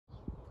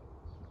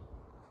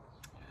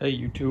Hey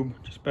YouTube,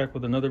 just back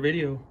with another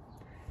video.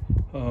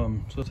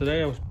 So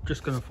today I was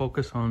just gonna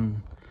focus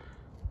on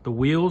the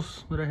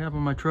wheels that I have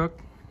on my truck.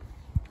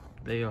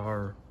 They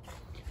are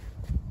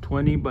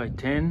 20 by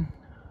 10,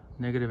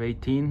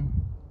 -18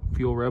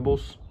 Fuel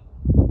Rebels.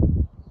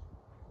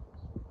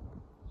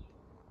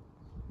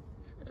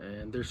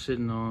 And they're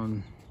sitting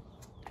on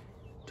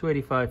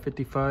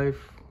 285/55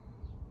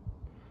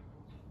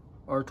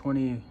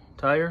 R20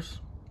 tires.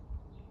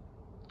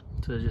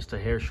 So just a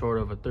hair short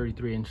of a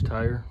 33-inch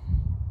tire.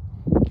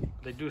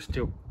 They do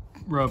still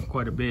rub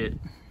quite a bit,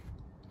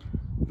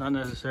 not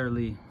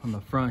necessarily on the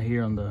front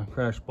here on the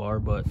crash bar,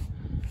 but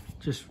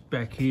just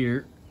back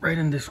here right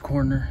in this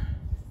corner,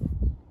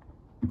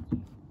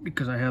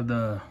 because I have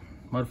the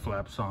mud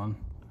flaps on.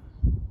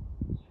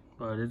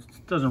 But it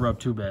doesn't rub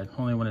too bad,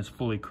 only when it's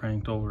fully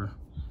cranked over.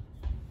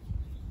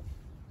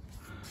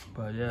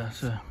 But yeah,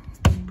 it's a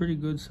pretty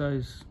good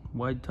size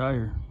wide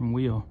tire and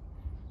wheel,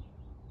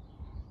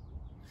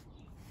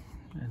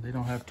 and they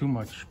don't have too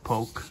much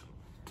poke.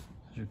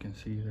 As you can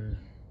see, they're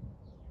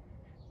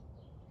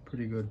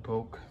pretty good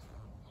poke.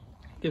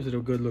 Gives it a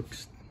good look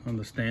on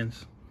the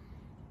stance.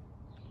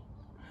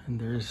 And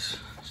there's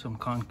some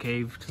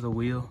concave to the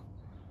wheel,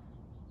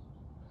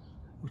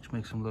 which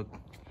makes them look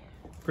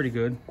pretty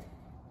good.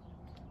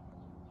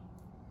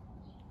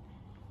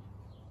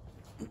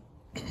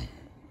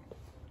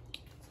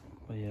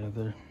 But yeah,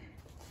 they're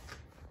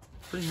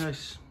pretty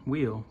nice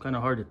wheel. Kind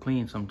of hard to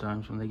clean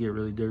sometimes when they get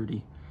really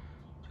dirty,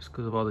 just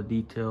because of all the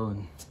detail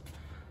and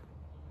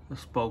the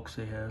spokes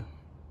they have.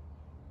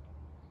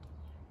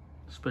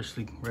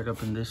 Especially right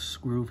up in this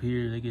groove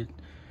here, they get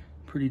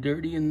pretty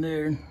dirty in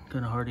there.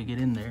 Kind of hard to get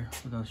in there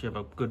unless you have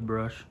a good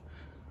brush.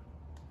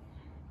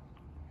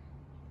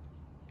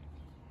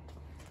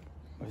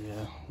 But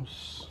yeah,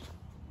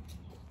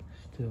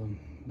 still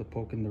the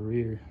poke in the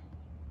rear.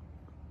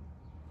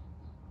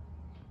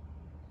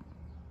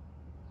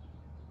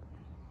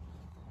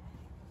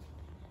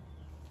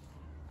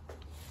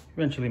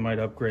 Eventually might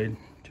upgrade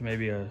to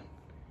maybe a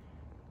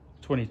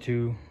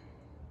 22.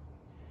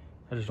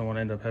 I just don't want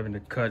to end up having to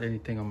cut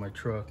anything on my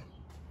truck,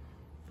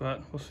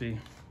 but we'll see.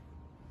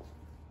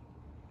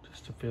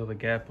 Just to fill the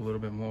gap a little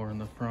bit more in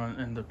the front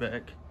and the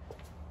back.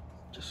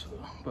 Just so,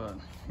 but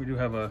we do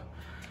have a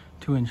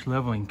 2-inch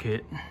leveling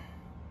kit. As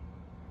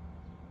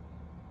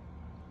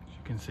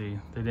you can see,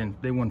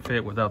 they wouldn't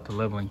fit without the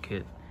leveling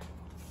kit.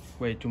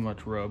 Way too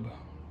much rub.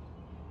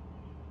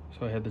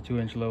 So I had the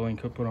 2-inch leveling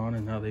kit put on,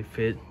 and now they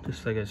fit,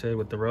 just like I said,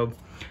 with the rub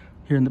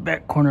here in the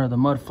back corner of the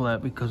mud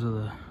flap, because of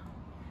the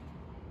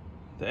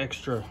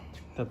extra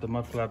that the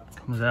mud flap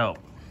comes out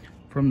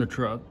from the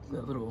truck.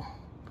 That little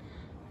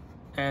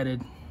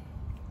added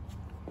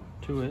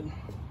to it.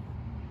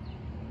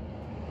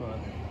 But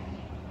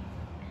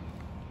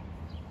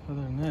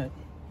other than that,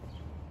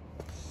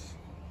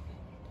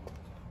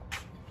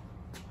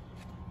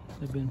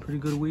 they've been pretty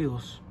good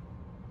wheels.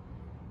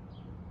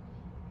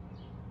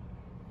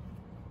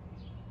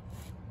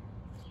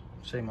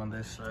 Same on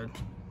this side.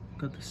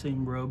 Got the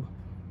same rub,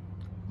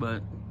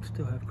 but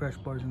still have crash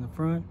bars in the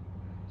front,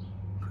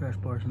 crash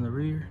bars in the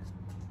rear.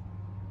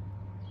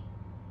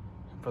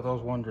 For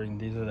those wondering,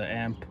 these are the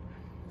AMP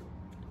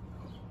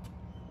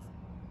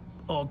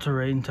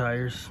all-terrain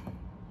tires,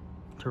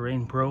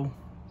 Terrain Pro.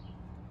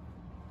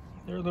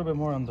 They're a little bit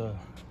more on the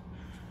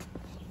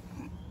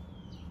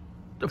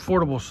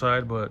affordable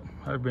side, but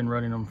I've been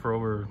running them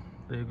for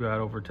they've got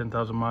over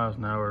 10,000 miles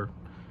now, or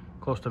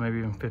close to maybe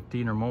even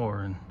 15 or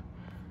more, and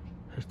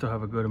they still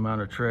have a good amount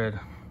of tread.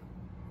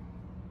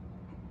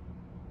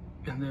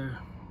 And they're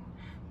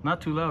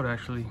not too loud,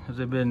 actually, as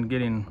they've been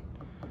getting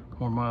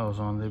more miles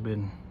on. They've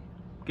been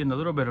getting a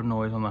little bit of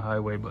noise on the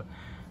highway, but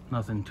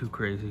nothing too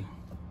crazy.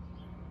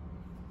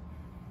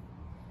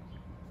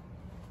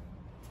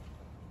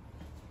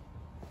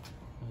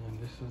 And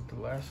this is the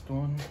last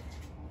one.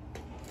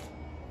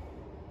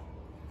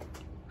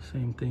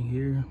 Same thing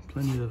here,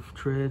 plenty of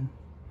tread.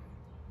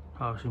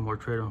 Obviously more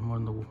tread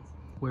on the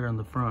wear on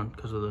the front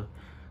because of the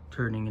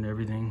turning and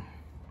everything.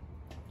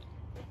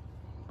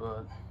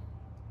 But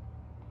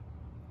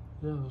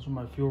yeah, those are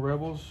my Fuel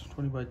Rebels,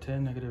 20 by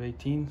 10,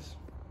 -18s.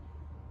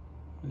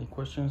 Any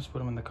questions, put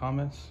them in the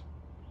comments.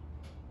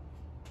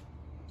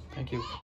 Thank you.